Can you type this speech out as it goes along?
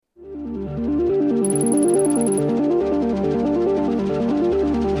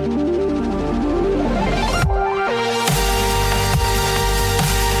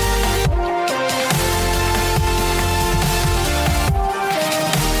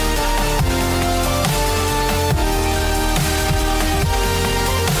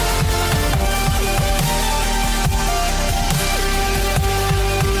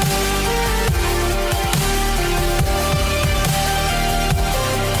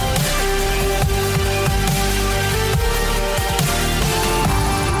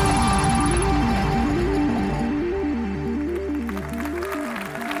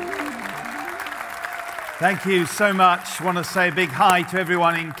Thank you so much. I want to say a big hi to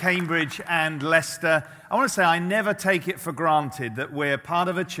everyone in Cambridge and Leicester. I want to say I never take it for granted that we're part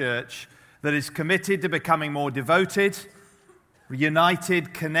of a church that is committed to becoming more devoted,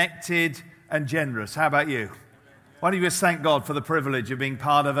 united, connected, and generous. How about you? Why don't you just thank God for the privilege of being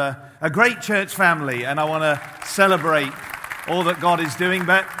part of a great church family, and I want to celebrate all that God is doing.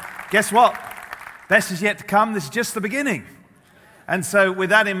 But guess what? Best is yet to come. This is just the beginning. And so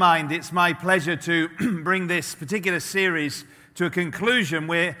with that in mind, it's my pleasure to bring this particular series to a conclusion.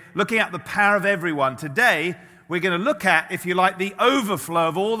 We're looking at the power of everyone. Today, we're going to look at, if you like, the overflow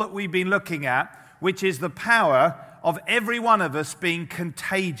of all that we've been looking at, which is the power of every one of us being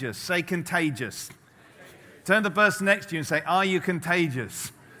contagious. Say contagious. Turn to the person next to you and say, are you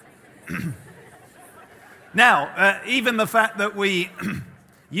contagious? Now, even the fact that we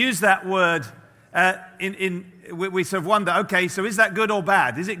use that word we sort of wonder, okay, so is that good or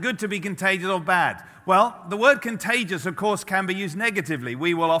bad? Is it good to be contagious or bad? Well, the word contagious, of course, can be used negatively.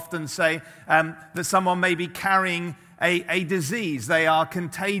 We will often say that someone may be carrying a disease. They are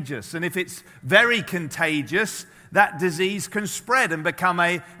contagious. And if it's very contagious, that disease can spread and become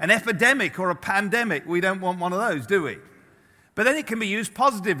an epidemic or a pandemic. We don't want one of those, do we? But then it can be used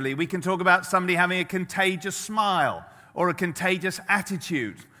positively. We can talk about somebody having a contagious smile or a contagious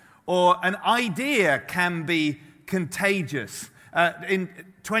attitude. Or an idea can be contagious. In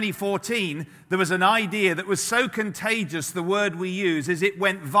 2014, there was an idea that was so contagious, the word we use is it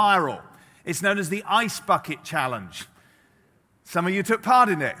went viral. It's known as the Ice Bucket Challenge. Some of you took part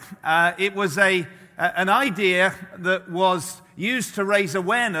in it. It was an idea that was used to raise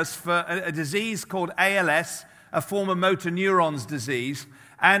awareness for a disease called ALS, a form of motor neurons disease.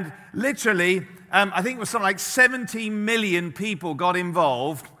 And literally, I think it was something like 70 million people got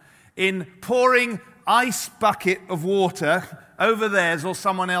involved in pouring ice bucket of water over theirs or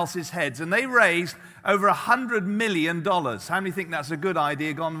someone else's heads. And they raised over $100 million. How many think that's a good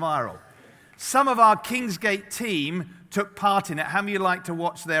idea gone viral? Some of our Kingsgate team took part in it. How many of you like to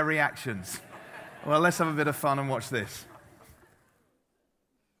watch their reactions? Well, let's have a bit of fun and watch this.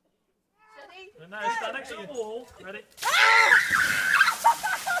 No, stand next to the wall. Ready?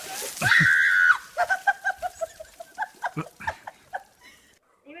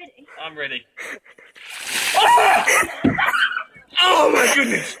 I'm ready. Oh my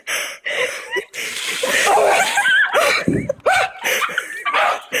goodness!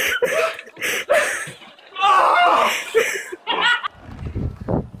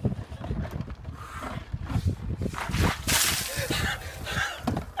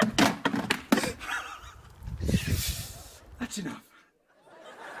 That's enough.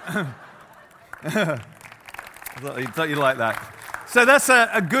 I thought you'd like that. So that's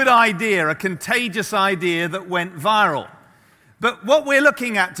a good idea, a contagious idea that went viral. But what we're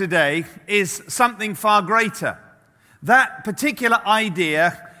looking at today is something far greater. That particular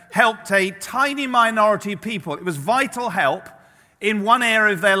idea helped a tiny minority of people. It was vital help in one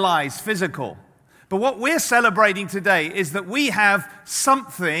area of their lives, physical. But what we're celebrating today is that we have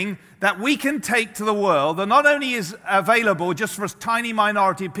something that we can take to the world that not only is available just for a tiny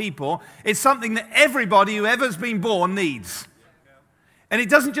minority of people, it's something that everybody who ever's been born needs. And it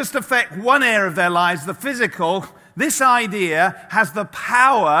doesn't just affect one area of their lives, the physical. This idea has the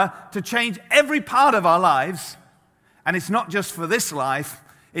power to change every part of our lives. And it's not just for this life,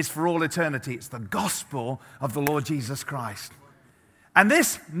 it's for all eternity. It's the gospel of the Lord Jesus Christ. And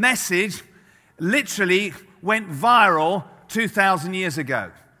this message literally went viral 2,000 years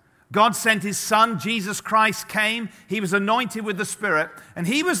ago. God sent his son, Jesus Christ came, he was anointed with the Spirit, and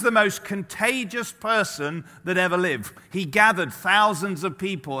he was the most contagious person that ever lived. He gathered thousands of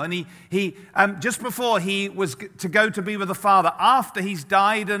people, and he just before he was to go to be with the Father, after he's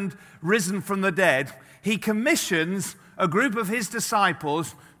died and risen from the dead, he commissions a group of his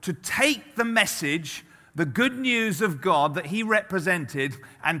disciples to take the message, the good news of God that he represented,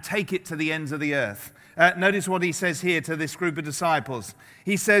 and take it to the ends of the earth. Notice what he says here to this group of disciples.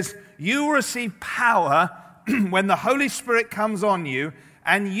 He says, you will receive power when the Holy Spirit comes on you,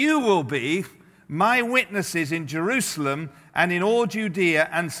 and you will be my witnesses in Jerusalem and in all Judea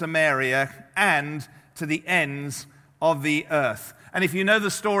and Samaria and to the ends of the earth. And if you know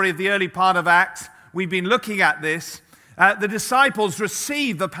the story of the early part of Acts, we've been looking at this. The disciples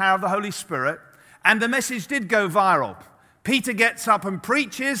received the power of the Holy Spirit, and the message did go viral. Peter gets up and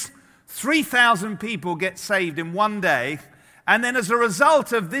preaches. 3,000 people get saved in one day. And then as a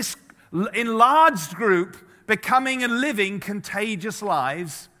result of this enlarged group becoming and living contagious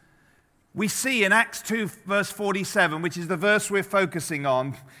lives, we see in Acts 2 verse 47, which is the verse we're focusing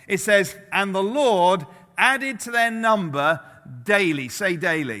on, it says, and the Lord added to their number daily, say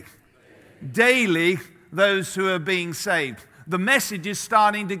daily, daily those who are being saved. The message is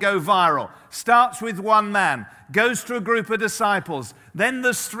starting to go viral. Starts with one man, goes to a group of disciples, then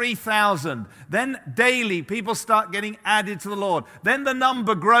there's 3,000. Then daily people start getting added to the Lord. Then the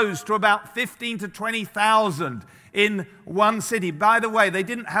number grows to about 15 to 20,000 in one city. By the way, they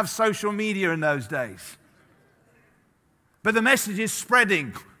didn't have social media in those days. But the message is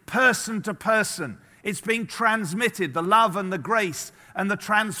spreading person to person. It's being transmitted. The love and the grace and the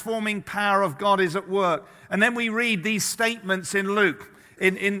transforming power of God is at work. And then we read these statements in Luke.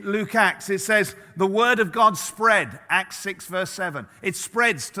 In Luke Acts, it says, the word of God spread, Acts 6 verse 7. It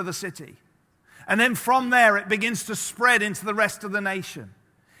spreads to the city. And then from there, it begins to spread into the rest of the nation.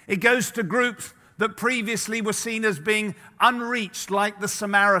 It goes to groups that previously were seen as being unreached, like the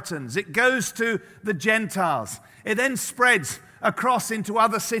Samaritans. It goes to the Gentiles. It then spreads across into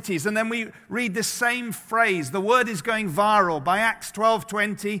other cities. And then we read this same phrase, the word is going viral. By Acts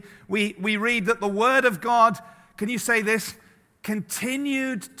 12:20, we read that the word of God, can you say this?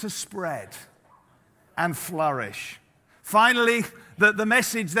 Continued to spread and flourish. Finally, the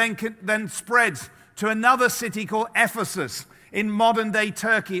message then spreads to another city called Ephesus in modern-day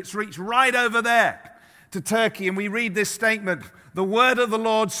Turkey. It's reached right over there to Turkey, and we read this statement, the word of the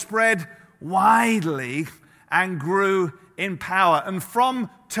Lord spread widely and grew in power. And from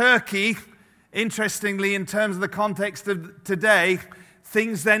Turkey, interestingly, in terms of the context of today,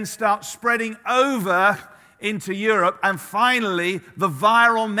 things then start spreading over into Europe, and finally, the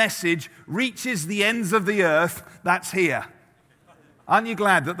viral message reaches the ends of the earth. That's here. Aren't you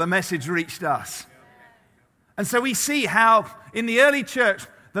glad that the message reached us? And so we see how in the early church,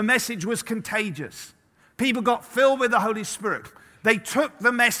 the message was contagious. People got filled with the Holy Spirit. They took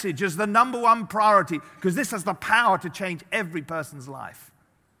the message as the number one priority because this has the power to change every person's life.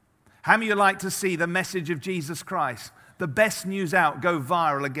 How many of you like to see the message of Jesus Christ, the best news out, go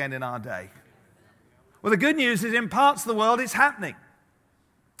viral again in our day? Well, the good news is in parts of the world it's happening.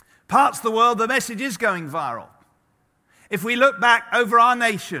 Parts of the world, the message is going viral. If we look back over our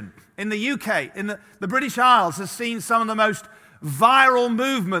nation, in the UK, in the British Isles has seen some of the most viral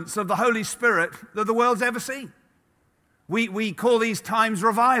movements of the Holy Spirit that the world's ever seen. We call these times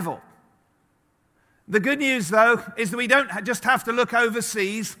revival. The good news, though, is that we don't just have to look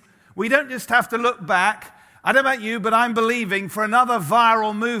overseas. We don't just have to look back. I don't know about you, but I'm believing for another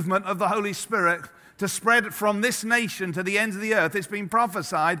viral movement of the Holy Spirit to spread from this nation to the ends of the earth. It's been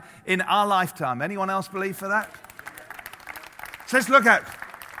prophesied in our lifetime. Anyone else believe for that? So let's look at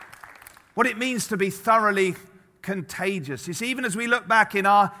what it means to be thoroughly contagious. You see, even as we look back in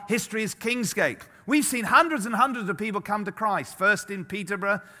our history as Kingsgate, we've seen hundreds and hundreds of people come to Christ, first in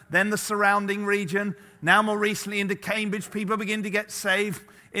Peterborough, then the surrounding region, now more recently into Cambridge. People begin to get saved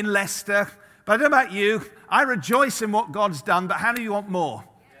in Leicester. But I don't know about you, I rejoice in what God's done, but how do you want more?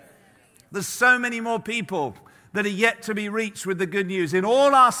 There's so many more people that are yet to be reached with the good news in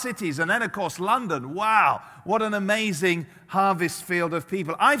all our cities. And then, of course, London. Wow, what an amazing harvest field of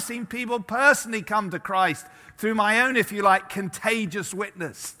people. I've seen people personally come to Christ through my own, if you like, contagious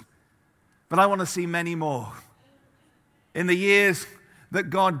witness. But I want to see many more. In the years that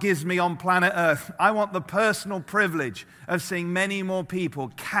God gives me on planet Earth, I want the personal privilege of seeing many more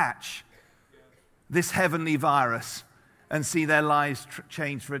people catch this heavenly virus and see their lives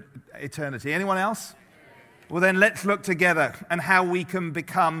change for eternity. Anyone else? Well, then let's look together and how we can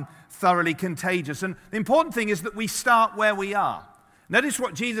become thoroughly contagious. And the important thing is that we start where we are. Notice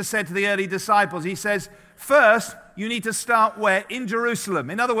what Jesus said to the early disciples. He says, first, you need to start where? In Jerusalem.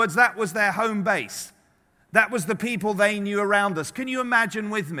 In other words, that was their home base. That was the people they knew around us. Can you imagine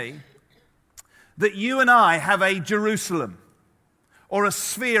with me that you and I have a Jerusalem or a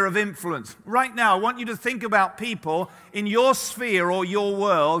sphere of influence? Right now, I want you to think about people in your sphere or your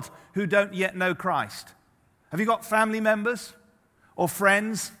world who don't yet know Christ. Have you got family members or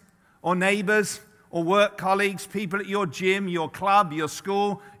friends or neighbors or work colleagues, people at your gym, your club, your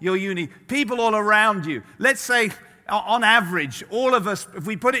school, your uni, people all around you? Let's say on average, all of us, if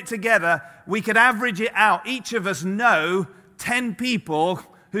we put it together, we could average it out. Each of us know 10 people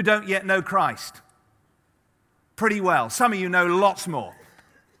who don't yet know Christ. Pretty well. Some of you know lots more.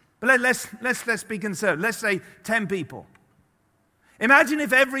 But let's be conservative. Let's say 10 people. Imagine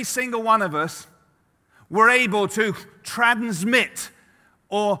if every single one of us were able to transmit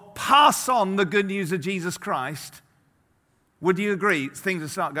or pass on the good news of Jesus Christ. Would you agree things would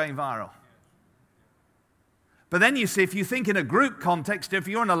start going viral? But then you see, if you think in a group context, if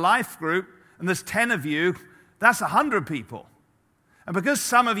you're in a life group and there's 10 of you, that's 100 people. And because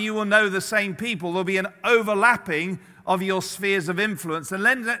some of you will know the same people, there'll be an overlapping of your spheres of influence. And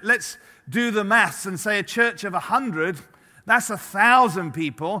let's do the maths and say a church of 100, that's 1,000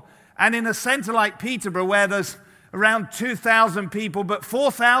 people. And in a center like Peterborough, where there's around 2,000 people, but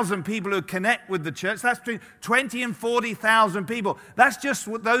 4,000 people who connect with the church, that's between 20 and 40,000 people. That's just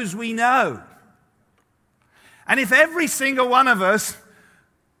those we know. And if every single one of us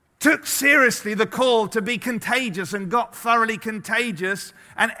took seriously the call to be contagious and got thoroughly contagious,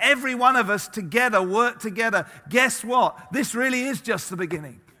 and every one of us together worked together, guess what? This really is just the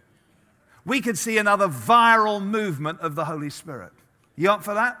beginning. We could see another viral movement of the Holy Spirit. You up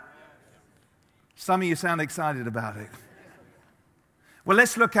for that? Some of you sound excited about it. Well,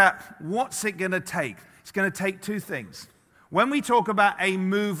 let's look at what's it going to take. It's going to take two things. When we talk about a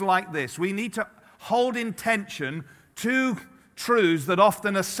move like this, we need to hold in tension two truths that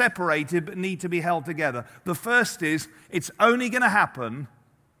often are separated but need to be held together. The first is, it's only going to happen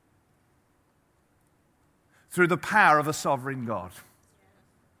through the power of a sovereign God.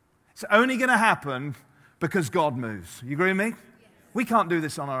 It's only going to happen because God moves. You agree with me? We can't do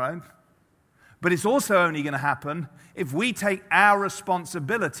this on our own. But it's also only going to happen if we take our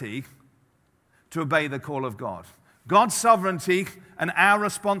responsibility to obey the call of God. God's sovereignty and our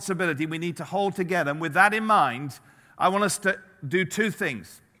responsibility we need to hold together. And with that in mind, I want us to do two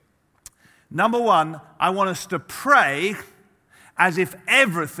things. Number one, I want us to pray as if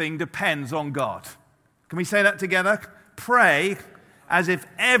everything depends on God. Can we say that together? Pray as if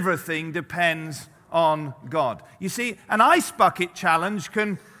everything depends on God. You see, an ice bucket challenge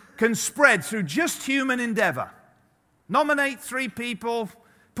can spread through just human endeavor. Nominate 3 people,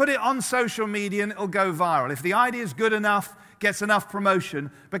 put it on social media, and it'll go viral. If the idea is good enough, gets enough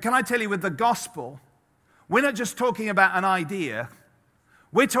promotion. But can I tell you, with the gospel, we're not just talking about an idea,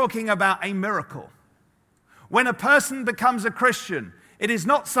 we're talking about a miracle. When a person becomes a Christian, it is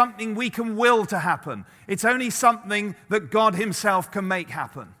not something we can will to happen. It's only something that God himself can make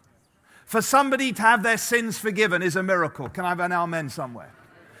happen. For somebody to have their sins forgiven is a miracle. Can I have an amen somewhere?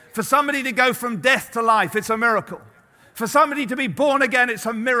 For somebody to go from death to life, it's a miracle. For somebody to be born again, it's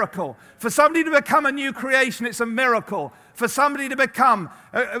a miracle. For somebody to become a new creation, it's a miracle. For somebody to become,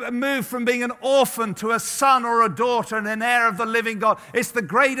 move from being an orphan to a son or a daughter and an heir of the living God, it's the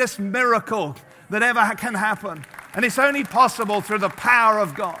greatest miracle that ever can happen. And it's only possible through the power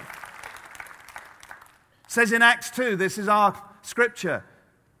of God. It says in Acts 2, this is our scripture.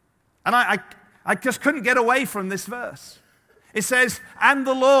 And I just couldn't get away from this verse. It says, and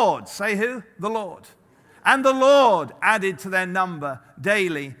the Lord, say who? The Lord. And the Lord added to their number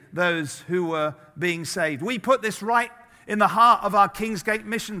daily those who were being saved. We put this right in the heart of our Kingsgate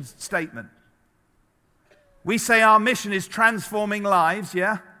mission statement. We say our mission is transforming lives,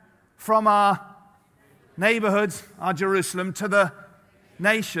 yeah? From our neighborhoods, our Jerusalem, to the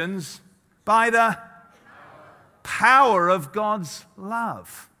nations by the power of God's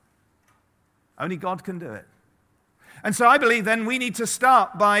love. Only God can do it. And so I believe then we need to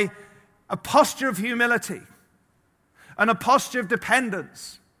start by a posture of humility and a posture of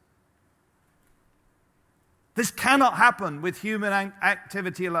dependence. This cannot happen with human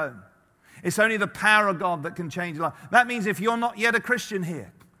activity alone. It's only the power of God that can change life. That means if you're not yet a Christian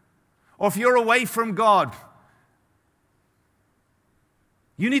here, or if you're away from God,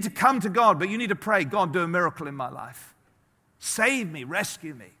 you need to come to God, but you need to pray, God, do a miracle in my life. Save me,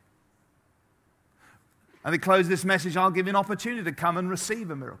 rescue me. And to close this message, I'll give you an opportunity to come and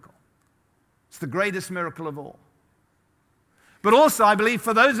receive a miracle. It's the greatest miracle of all. But also, I believe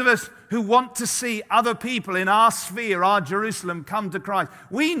for those of us who want to see other people in our sphere, our Jerusalem, come to Christ,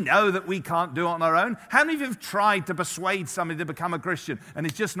 we know that we can't do it on our own. How many of you have tried to persuade somebody to become a Christian and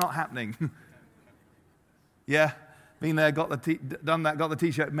it's just not happening? Yeah, been there, done that, got the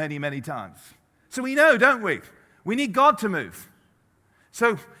t-shirt many, many times. So we know, don't we? We need God to move.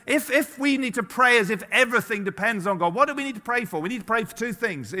 So if we need to pray as if everything depends on God, what do we need to pray for? We need to pray for 2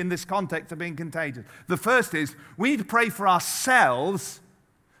 things in this context of being contagious. The first is we need to pray for ourselves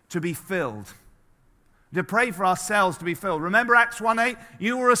to be filled. To pray for ourselves to be filled. Remember Acts 1:8?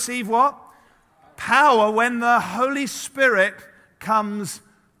 You will receive what? Power when the Holy Spirit comes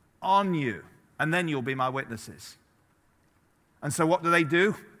on you. And then you'll be my witnesses. And so what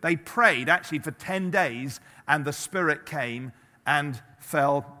do? They prayed actually for 10 days and the Spirit came and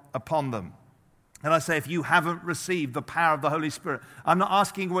fell upon them. And I say, if you haven't received the power of the Holy Spirit, I'm not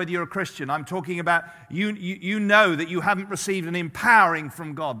asking whether you're a Christian. I'm talking about you know that you haven't received an empowering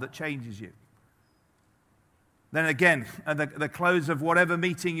from God that changes you. Then again, at the close of whatever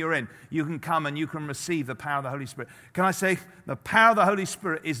meeting you're in, you can come and you can receive the power of the Holy Spirit. Can I say, the power of the Holy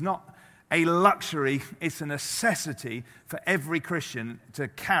Spirit is not a luxury, it's a necessity for every Christian to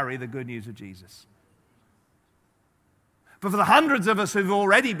carry the good news of Jesus. But for the hundreds of us who've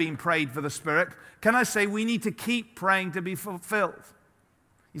already been prayed for the Spirit, can I say we need to keep praying to be fulfilled?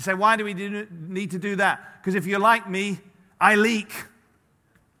 You say, why do we need to do that? Because if you're like me, I leak.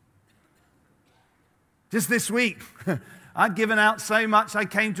 Just this week, I'd given out so much, I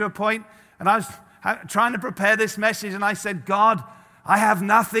came to a point and I was trying to prepare this message and I said, God, I have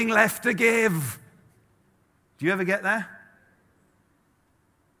nothing left to give. Do you ever get there?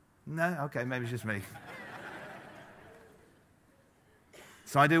 No? Okay, maybe it's just me.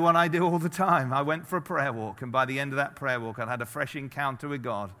 So I do what I do all the time. I went for a prayer walk, and by the end of that prayer walk, I'd had a fresh encounter with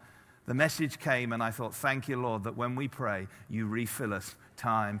God. The message came, and I thought, thank you, Lord, that when we pray, you refill us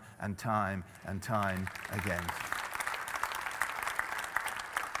time and time and time again.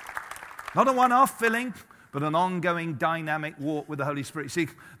 Not a one-off filling, but an ongoing dynamic walk with the Holy Spirit. See,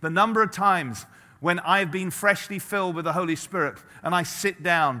 the number of times when I've been freshly filled with the Holy Spirit, and I sit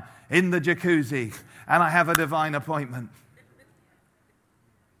down in the jacuzzi, and I have a divine appointment.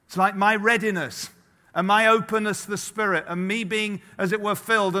 It's like my readiness and my openness to the Spirit and me being, as it were,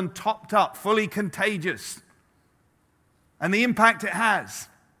 filled and topped up, fully contagious. And the impact it has.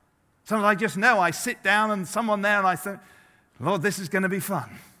 Sometimes I just know, I sit down and someone there and I think, Lord, this is going to be fun.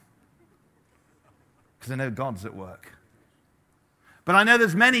 Because I know God's at work. But I know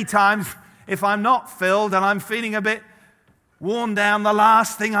there's many times if I'm not filled and I'm feeling a bit worn down, the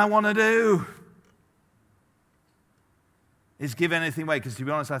last thing I want to do is give anything away, because to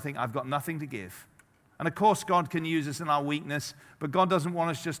be honest, I think I've got nothing to give. And of course, God can use us in our weakness, but God doesn't want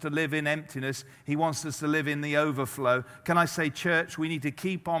us just to live in emptiness. He wants us to live in the overflow. Can I say, church, we need to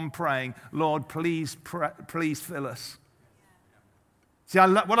keep on praying, Lord, please fill us. See,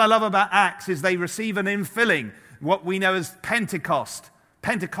 what I love about Acts is they receive an infilling, what we know as Pentecost,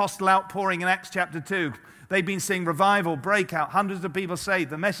 Pentecostal outpouring in Acts chapter 2. They've been seeing revival, breakout, hundreds of people saved,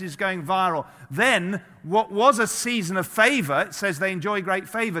 the message is going viral. Then, what was a season of favor, it says they enjoy great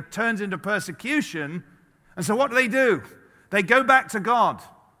favor, turns into persecution. And so what do? They go back to God.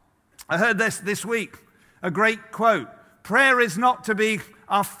 I heard this week, a great quote. Prayer is not to be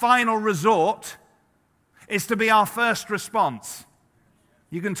our final resort, it's to be our first response.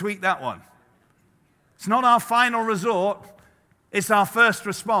 You can tweet that one. It's not our final resort, it's our first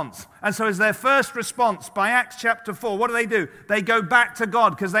response. And so as their first response, by Acts chapter 4, what do? They go back to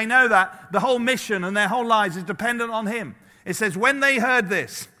God because they know that the whole mission and their whole lives is dependent on Him. It says, when they heard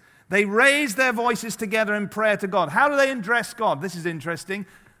this, they raised their voices together in prayer to God. How do they address God? This is interesting.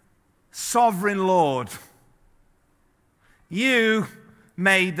 Sovereign Lord, you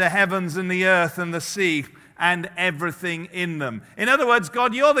made the heavens and the earth and the sea and everything in them. In other words,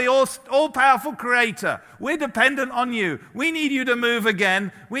 God, you're the all-powerful creator. We're dependent on you. We need you to move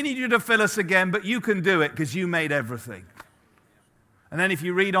again. We need you to fill us again, but you can do it because you made everything. And then if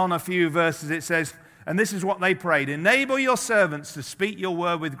you read on a few verses, it says, and this is what they prayed, enable your servants to speak your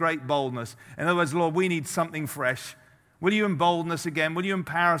word with great boldness. In other words, Lord, we need something fresh. Will you embolden us again? Will you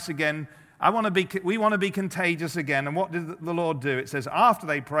empower us again? We want to be contagious again. And what did the Lord do? It says, after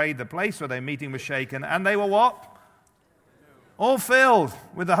they prayed, the place where they were meeting was shaken, and they were what? All filled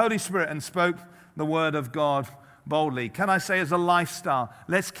with the Holy Spirit and spoke the word of God boldly. Can I say, as a lifestyle,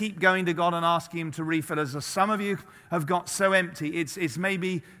 let's keep going to God and asking Him to refill us. As some of you have got so empty, it's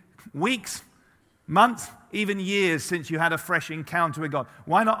maybe weeks, months, even years since you had a fresh encounter with God.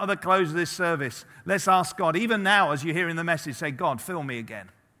 Why not at the close of this service? Let's ask God, even now as you're hearing the message, say, God, fill me again.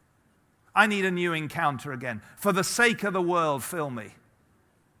 I need a new encounter again. For the sake of the world, fill me.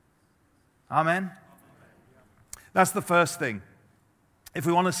 Amen? That's the first thing. If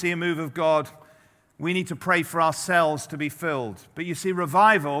we want to see a move of God, we need to pray for ourselves to be filled. But you see,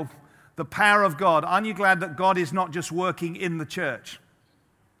 revival, the power of God, aren't you glad that God is not just working in the church?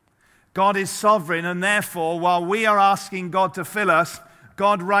 God is sovereign, and therefore, while we are asking God to fill us,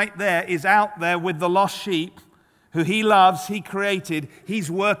 God right there is out there with the lost sheep, who He loves, He created.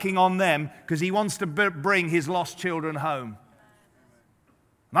 He's working on them because He wants to bring His lost children home.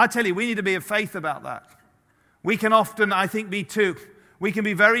 And I tell you, we need to be of faith about that. We can often, I think, we can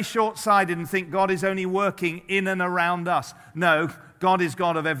be very short-sighted and think God is only working in and around us. No, God is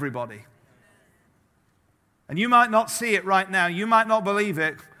God of everybody. And you might not see it right now. You might not believe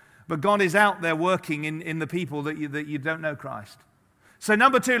it, but God is out there working in the people that you don't know Christ. So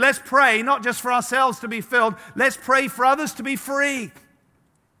number 2, let's pray not just for ourselves to be filled, let's pray for others to be free.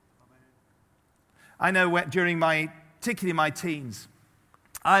 I know during particularly my teens,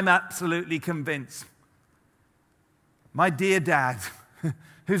 I'm absolutely convinced my dear dad,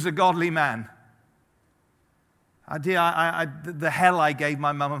 who's a godly man, the hell I gave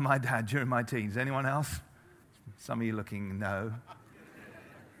my mum and my dad during my teens. Anyone else? Some of you looking, no.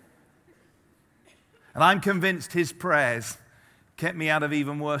 And I'm convinced his prayers kept me out of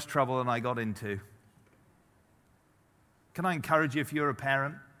even worse trouble than I got into. Can I encourage you if you're a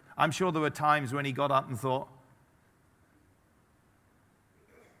parent? I'm sure there were times when he got up and thought,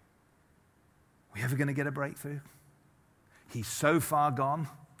 are we ever going to get a breakthrough? He's so far gone.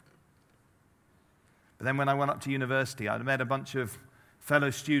 But then when I went up to university, I met a bunch of fellow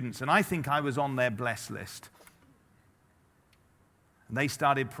students, and I think I was on their blessed list. And they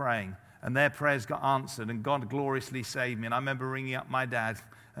started praying, and their prayers got answered, and God gloriously saved me. And I remember ringing up my dad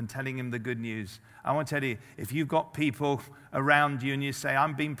and telling him the good news. I want to tell you, if you've got people around you and you say,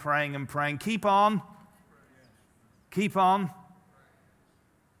 I've been praying and praying, keep on. Keep on.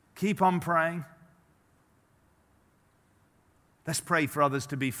 Keep on praying. Let's pray for others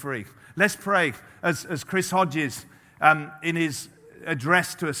to be free. Let's pray, as Chris Hodges in his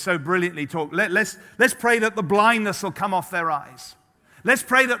address to us so brilliantly talked. Let's pray that the blindness will come off their eyes. Let's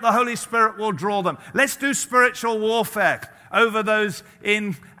pray that the Holy Spirit will draw them. Let's do spiritual warfare over those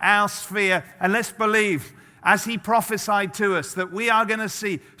in our sphere. And let's believe, as he prophesied to us, that we are going to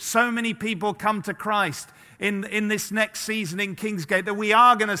see so many people come to Christ in this next season in Kingsgate, that we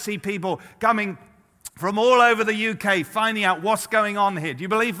are going to see people coming from all over the UK, finding out what's going on here. Do you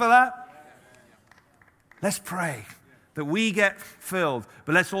believe for that? Let's pray that we get filled,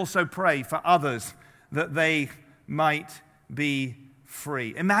 but let's also pray for others that they might be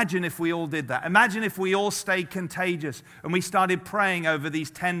free. Imagine if we all did that. Imagine if we all stayed contagious and we started praying over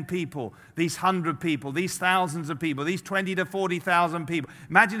these 10 people, these 100 people, these thousands of people, these 20 to 40,000 people.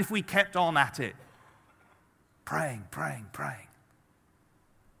 Imagine if we kept on at it. Praying, praying, praying.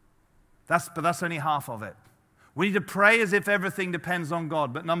 But that's only half of it. We need to pray as if everything depends on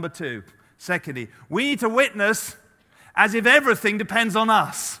God. But number two, secondly, we need to witness as if everything depends on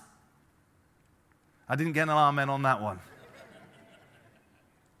us. I didn't get an amen on that one.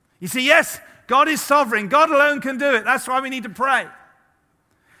 You see, yes, God is sovereign. God alone can do it. That's why we need to pray.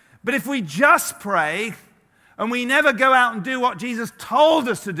 But if we just pray and we never go out and do what Jesus told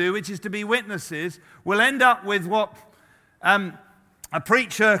us to do, which is to be witnesses, we'll end up with what a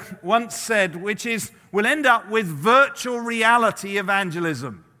preacher once said, which is, we'll end up with virtual reality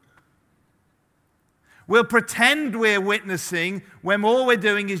evangelism. We'll pretend we're witnessing when all we're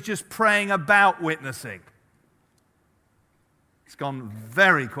doing is just praying about witnessing. It's gone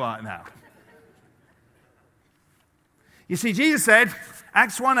very quiet now. You see, Jesus said,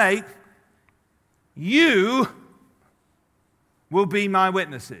 Acts 1:8, you will be my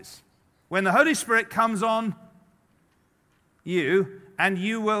witnesses. When the Holy Spirit comes on you, and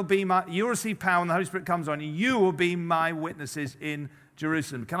you'll receive power when the Holy Spirit comes on you. You will be my witnesses in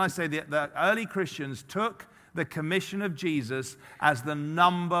Jerusalem. Can I say that the early Christians took the commission of Jesus as the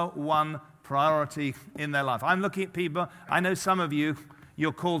number one priority in their life? I'm looking at people, I know some of you,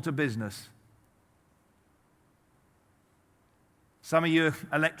 you're called to business. Some of you are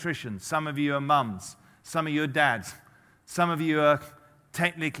electricians, some of you are mums, some of you are dads, some of you are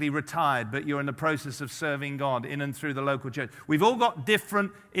technically retired, but you're in the process of serving God in and through the local church. We've all got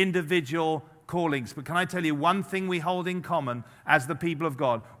different individual callings, but can I tell you one thing we hold in common as the people of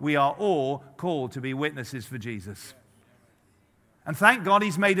God? We are all called to be witnesses for Jesus. And thank God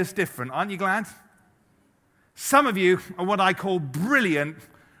he's made us different. Aren't you glad? Some of you are what I call brilliant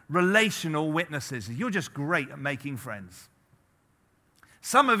relational witnesses. You're just great at making friends.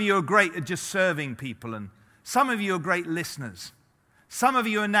 Some of you are great at just serving people, and some of you are great listeners. Some of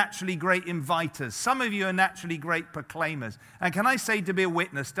you are naturally great inviters. Some of you are naturally great proclaimers. And can I say, to be a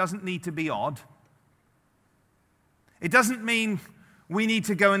witness doesn't need to be odd. It doesn't mean we need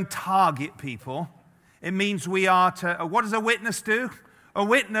to go and target people. It means we are to, what does a witness do? A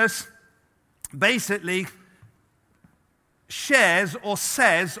witness basically shares or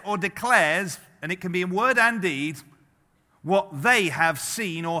says or declares, and it can be in word and deed, what they have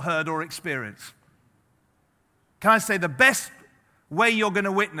seen or heard or experienced. Can I say the best way you're going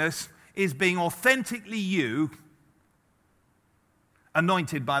to witness is being authentically you,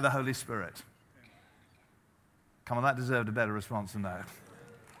 anointed by the Holy Spirit? Come on, that deserved a better response than that.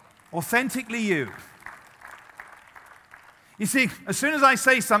 Authentically you. You see, as soon as I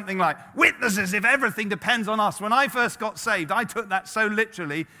say something like, witnesses if everything depends on us, when I first got saved, I took that so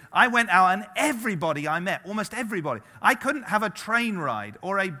literally. I went out and everybody I met, almost everybody, I couldn't have a train ride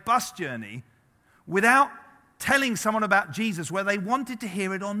or a bus journey without telling someone about Jesus, whether they wanted to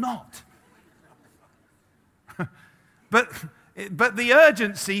hear it or not. but the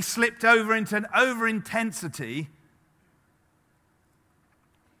urgency slipped over into an over-intensity.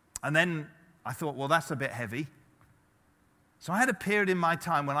 And then I thought, well, that's a bit heavy. So I had a period in my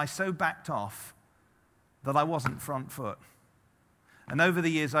time when I so backed off that I wasn't front foot. And over the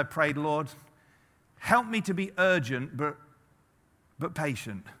years I prayed, Lord, help me to be urgent but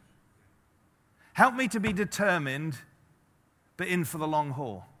patient. Help me to be determined but in for the long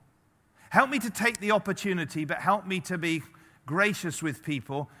haul. Help me to take the opportunity, but help me to be gracious with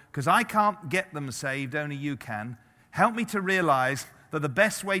people, because I can't get them saved, only you can. Help me to realize that the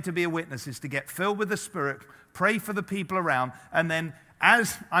best way to be a witness is to get filled with the Spirit, pray for the people around, and then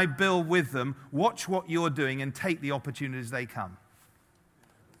as I build with them, watch what you're doing and take the opportunities they come.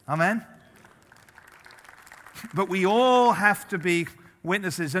 Amen? But we all have to be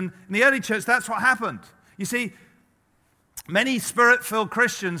witnesses. And in the early church, that's what happened. You see, many Spirit-filled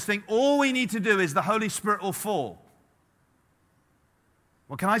Christians think all we need to do is the Holy Spirit will fall.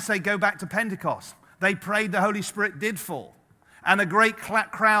 Well, can I say, go back to Pentecost. They prayed, the Holy Spirit did fall. And a great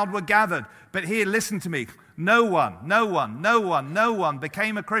crowd were gathered. But here, listen to me. No one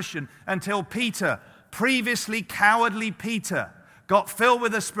became a Christian until Peter, previously cowardly Peter, got filled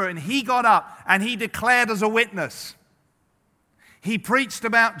with the Spirit. And he got up and he declared as a witness. He preached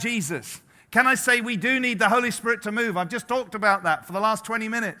about Jesus. Can I say we do need the Holy Spirit to move? I've just talked about that for the last 20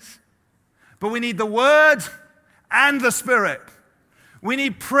 minutes. But we need the Word and the Spirit. We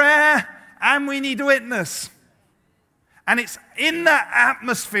need prayer and we need witness. And it's in that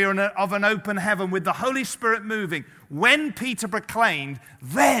atmosphere of an open heaven with the Holy Spirit moving. When Peter proclaimed,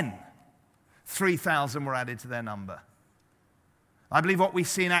 then 3,000 were added to their number. I believe what we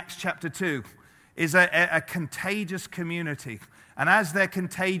see in Acts chapter 2 is a contagious community. And as they're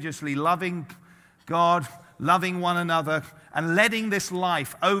contagiously loving God, loving one another, and letting this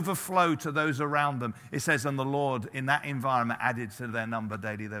life overflow to those around them, it says, and the Lord in that environment added to their number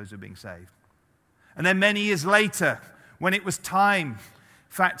daily those who are being saved. And then many years later, when it was time, in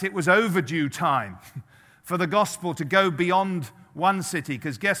fact, it was overdue time for the gospel to go beyond one city,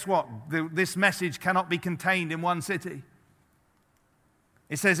 because guess what? This message cannot be contained in one city.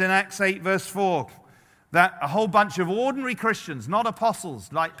 It says in Acts 8, verse 4, that a whole bunch of ordinary Christians, not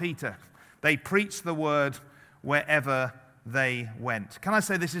apostles like Peter, they preached the word wherever they went. Can I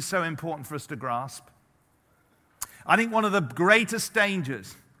say this is so important for us to grasp? I think one of the greatest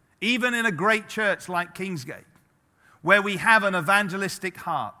dangers, even in a great church like Kingsgate, where we have an evangelistic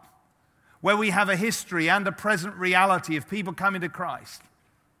heart, where we have a history and a present reality of people coming to Christ,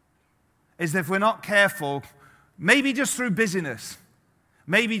 is that if we're not careful, maybe just through busyness,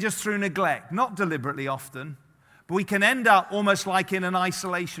 maybe just through neglect, not deliberately often, but we can end up almost like in an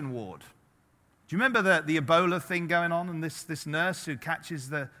isolation ward. Do you remember the Ebola thing going on and this nurse who catches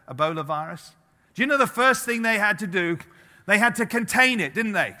the Ebola virus? Do you know the first thing they had to do? They had to contain it,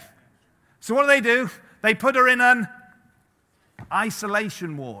 didn't they? So what do? They put her in an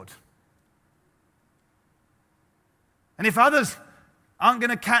isolation ward. And if others aren't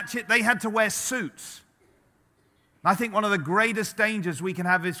going to catch it, they had to wear suits. I think one of the greatest dangers we can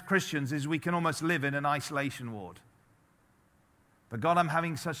have as Christians is we can almost live in an isolation ward. But God, I'm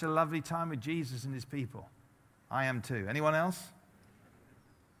having such a lovely time with Jesus and his people. I am too. Anyone else?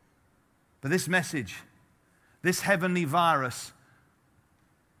 But this message, this heavenly virus,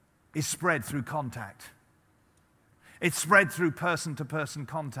 is spread through contact. It's spread through person-to-person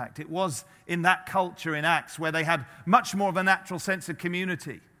contact. It was in that culture in Acts where they had much more of a natural sense of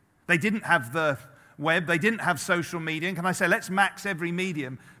community. They didn't have the web, they didn't have social media. And can I say, let's max every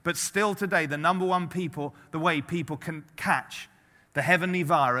medium, but still today, the number one the way people can catch the heavenly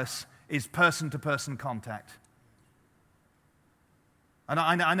virus is person-to-person contact. And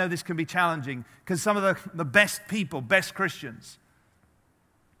I know this can be challenging because some of the best people, best Christians,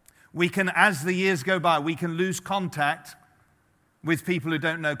 we can, as the years go by, we can lose contact with people who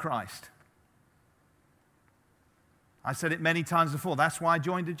don't know Christ. I said it many times before. That's why I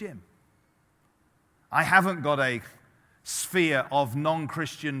joined a gym. I haven't got a sphere of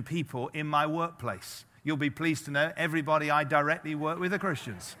non-Christian people in my workplace. You'll be pleased to know everybody I directly work with are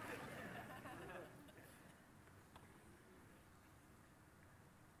Christians.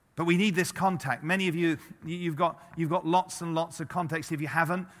 But we need this contact. Many of you, you've got lots and lots of contacts. If you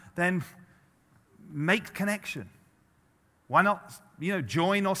haven't, then make connection. Why not,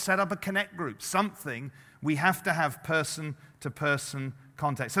 join or set up a connect group? Something. We have to have person-to-person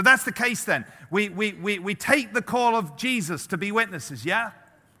contact. So that's the case then. We take the call of Jesus to be witnesses, yeah?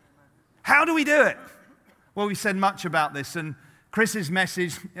 How do we do it? Well, we said much about this, and Chris's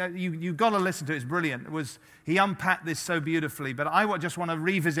message, you've got to listen to it. It's brilliant. He unpacked this so beautifully, but I just want to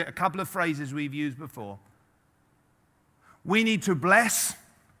revisit a couple of phrases we've used before. We need to bless,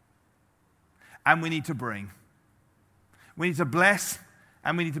 and we need to bring. We need to bless,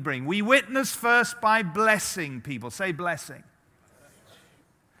 and we need to bring. We witness first by blessing people. Say blessing.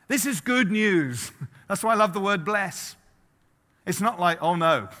 This is good news. That's why I love the word bless. It's not like, oh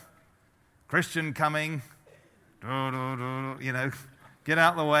no, Christian coming, get out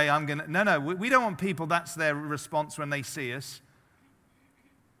of the way, No, we don't want people, that's their response when they see us.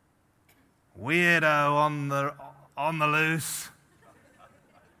 weirdo on the loose.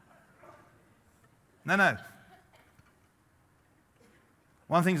 No.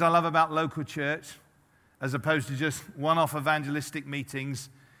 One of the things I love about local church, as opposed to just one-off evangelistic meetings,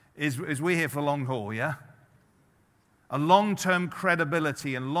 is we're here for long haul, yeah? A long-term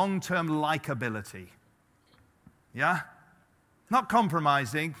credibility and long-term likability. Yeah? Not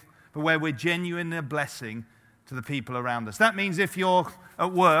compromising, but where we're genuinely a blessing to the people around us. That means if you're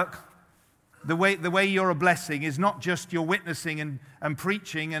at work, the way you're a blessing is not just you're witnessing and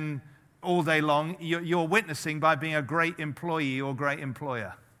preaching and all day long. You're witnessing by being a great employee or great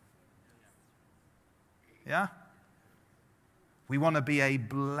employer. Yeah? We want to be a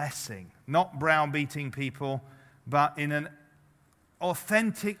blessing, not browbeating people, but in an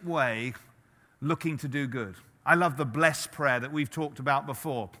authentic way, looking to do good. I love the bless prayer that we've talked about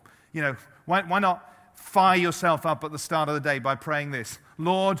before. You know, why not fire yourself up at the start of the day by praying this?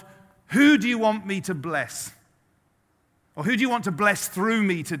 Lord, who do you want me to bless? Or who do you want to bless through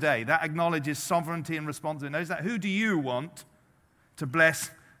me today? That acknowledges sovereignty and responsibility. Knows that. Who do you want to bless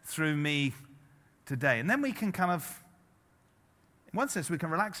through me today? And then we can kind of, in one sense, we can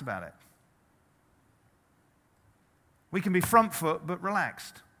relax about it. We can be front foot but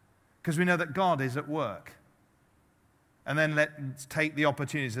relaxed because we know that God is at work. And then let's take the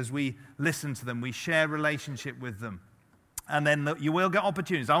opportunities as we listen to them, we share relationship with them. And then you will get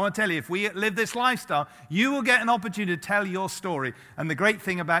opportunities. I want to tell you, if we live this lifestyle, you will get an opportunity to tell your story. And the great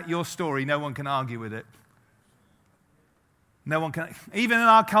thing about your story, no one can argue with it. No one can. Even in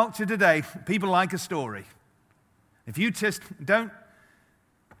our culture today, people like a story. If you just tell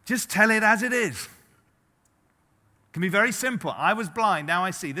it as it is. It can be very simple. I was blind, now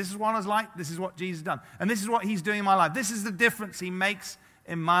I see. This is what I was like, this is what Jesus has done. And this is what he's doing in my life. This is the difference he makes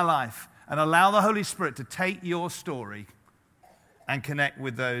in my life. And allow the Holy Spirit to take your story and connect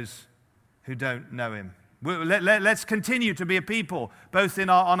with those who don't know him. Let's continue to be a people, both on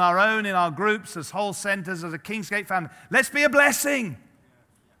our own, in our groups, as whole centers, as a Kingsgate family. Let's be a blessing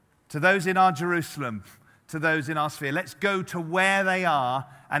to those in our Jerusalem, to those in our sphere. Let's go to where they are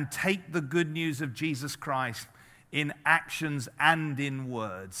and take the good news of Jesus Christ in actions and in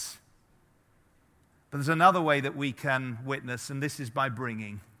words. But there's another way that we can witness, and this is by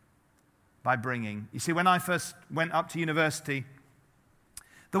bringing. You see, when I first went up to university,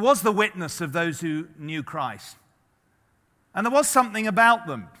 there was the witness of those who knew Christ. And there was something about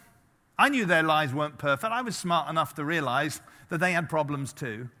them. I knew their lives weren't perfect. I was smart enough to realize that they had problems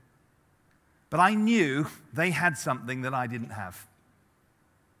too. But I knew they had something that I didn't have.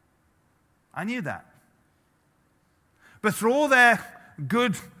 I knew that. But through all their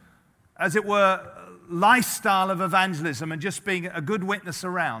good, as it were, lifestyle of evangelism and just being a good witness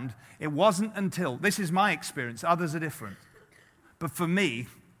around, it wasn't until, this is my experience, others are different. But for me,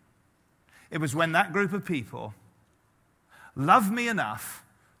 it was when that group of people loved me enough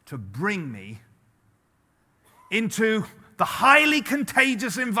to bring me into the highly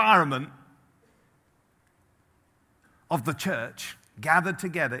contagious environment of the church gathered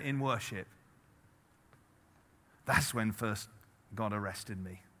together in worship. That's when first God arrested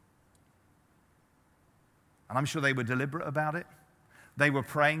me. And I'm sure they were deliberate about it. They were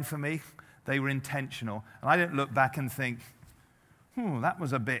praying for me. They were intentional. And I don't look back and think, that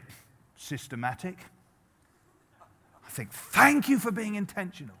was a bit systematic. I think, thank you for being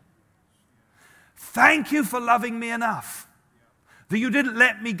intentional. Thank you for loving me enough that you didn't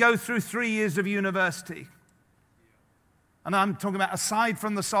let me go through 3 years of university. And I'm talking about aside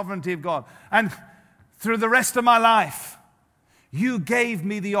from the sovereignty of God. And through the rest of my life, you gave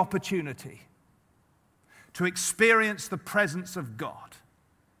me the opportunity to experience the presence of God.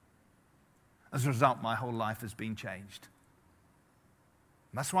 As a result, my whole life has been changed.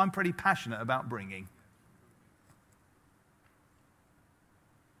 And that's why I'm pretty passionate about bringing.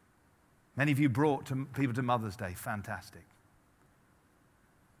 Many of you brought people to Mother's Day. Fantastic.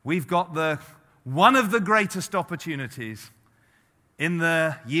 We've got one of the greatest opportunities in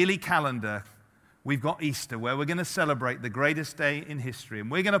the yearly calendar. We've got Easter, where we're going to celebrate the greatest day in history.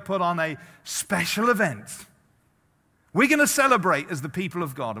 And we're going to put on a special event. We're going to celebrate as the people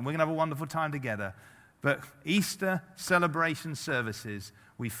of God, and we're going to have a wonderful time together. But Easter celebration services,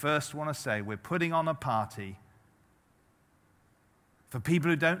 we first want to say we're putting on a party for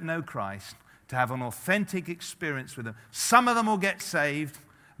people who don't know Christ to have an authentic experience with him. Some of them will get saved.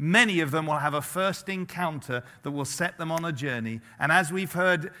 Many of them will have a first encounter that will set them on a journey. And as we've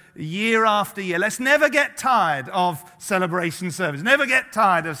heard year after year, let's never get tired of celebration service. Never get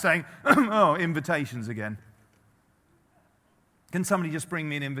tired of saying, invitations again. Can somebody just bring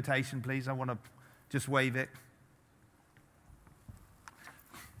me an invitation, please? I want to just wave it.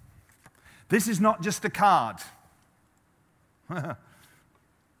 This is not just a card.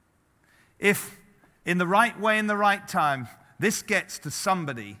 If in the right way, in the right time, this gets to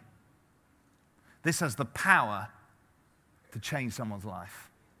somebody, this has the power to change someone's life.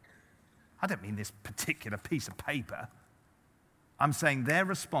 I don't mean this particular piece of paper. I'm saying their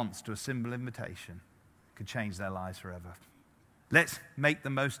response to a simple invitation could change their lives forever. Let's make the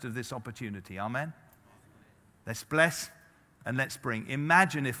most of this opportunity. Amen? Let's bless and let's bring.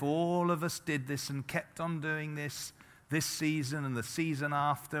 Imagine if all of us did this and kept on doing this season and the season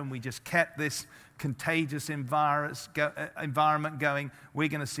after, and we just kept this contagious environment going. We're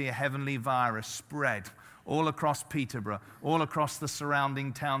going to see a heavenly virus spread all across Peterborough, all across the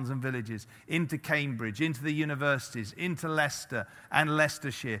surrounding towns and villages, into Cambridge, into the universities, into Leicester and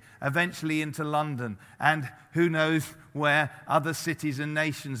Leicestershire, eventually into London, and who knows where, other cities and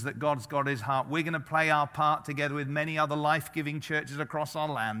nations that God's got his heart. We're going to play our part together with many other life-giving churches across our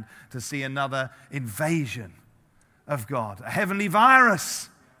land to see another invasion of God, a heavenly virus.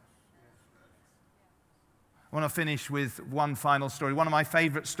 I want to finish with one final story, one of my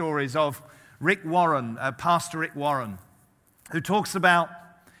favorite stories of Rick Warren, Pastor Rick Warren, who talks about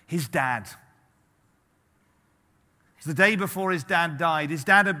his dad. It's the day before his dad died. His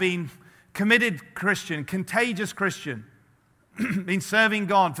dad had been committed Christian, contagious Christian, been serving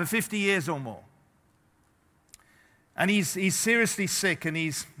God for 50 years or more. And he's seriously sick, and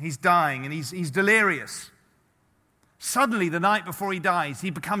he's dying, and he's delirious. Suddenly, the night before he dies, he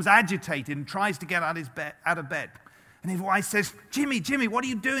becomes agitated and tries to get out of bed. And his wife says, Jimmy, what are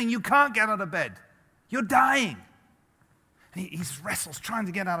you doing? You can't get out of bed. You're dying. And he wrestles, trying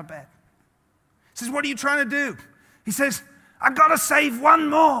to get out of bed. He says, what are you trying to do? He says, I've got to save one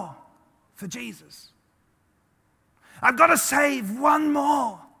more for Jesus. I've got to save one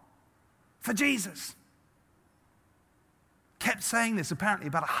more for Jesus. Kept saying this apparently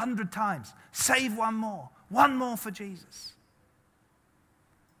about 100 times. Save one more for Jesus.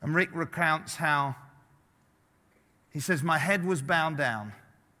 And Rick recounts how he says, my head was bowed down.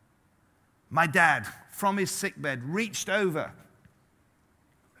 My dad, from his sickbed, reached over,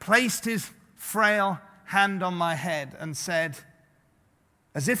 placed his frail hand on my head and said,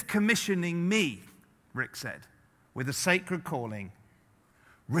 as if commissioning me, Rick said, with a sacred calling,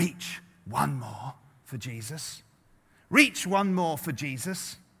 reach one more for Jesus. Reach one more for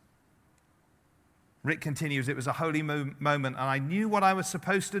Jesus. Rick continues, it was a holy moment, and I knew what I was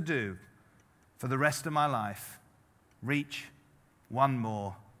supposed to do for the rest of my life. Reach one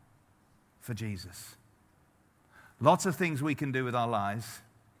more for Jesus. Lots of things we can do with our lives.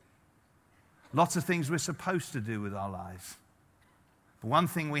 Lots of things we're supposed to do with our lives. But one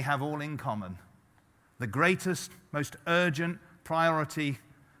thing we have all in common, the greatest, most urgent priority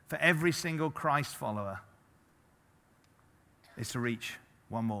for every single Christ follower is to reach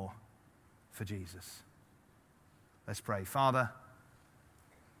one more for Jesus. Let's pray. Father,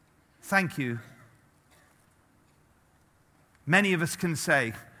 thank you. Many of us can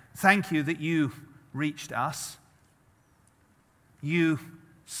say, thank you that you reached us. You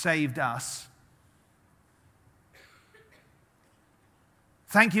saved us.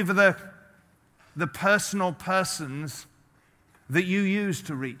 Thank you for the personal persons that you used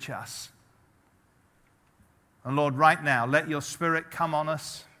to reach us. And Lord, right now, let your Spirit come on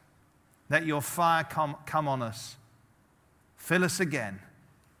us. Let your fire come on us. Fill us again,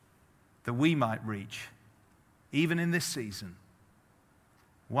 that we might reach, even in this season,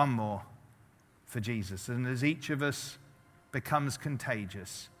 one more for Jesus. And as each of us becomes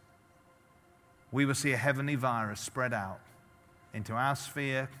contagious, we will see a heavenly virus spread out into our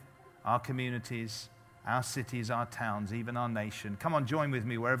sphere, our communities, our cities, our towns, even our nation. Come on, join with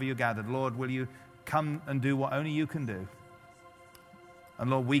me wherever you're gathered. Lord, will you come and do what only you can do? And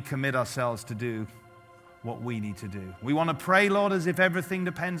Lord, we commit ourselves to do what we need to do. We want to pray, Lord, as if everything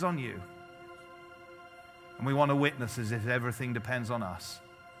depends on you. And we want to witness as if everything depends on us.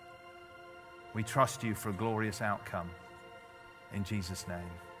 We trust you for a glorious outcome. In Jesus'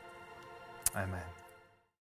 name, amen.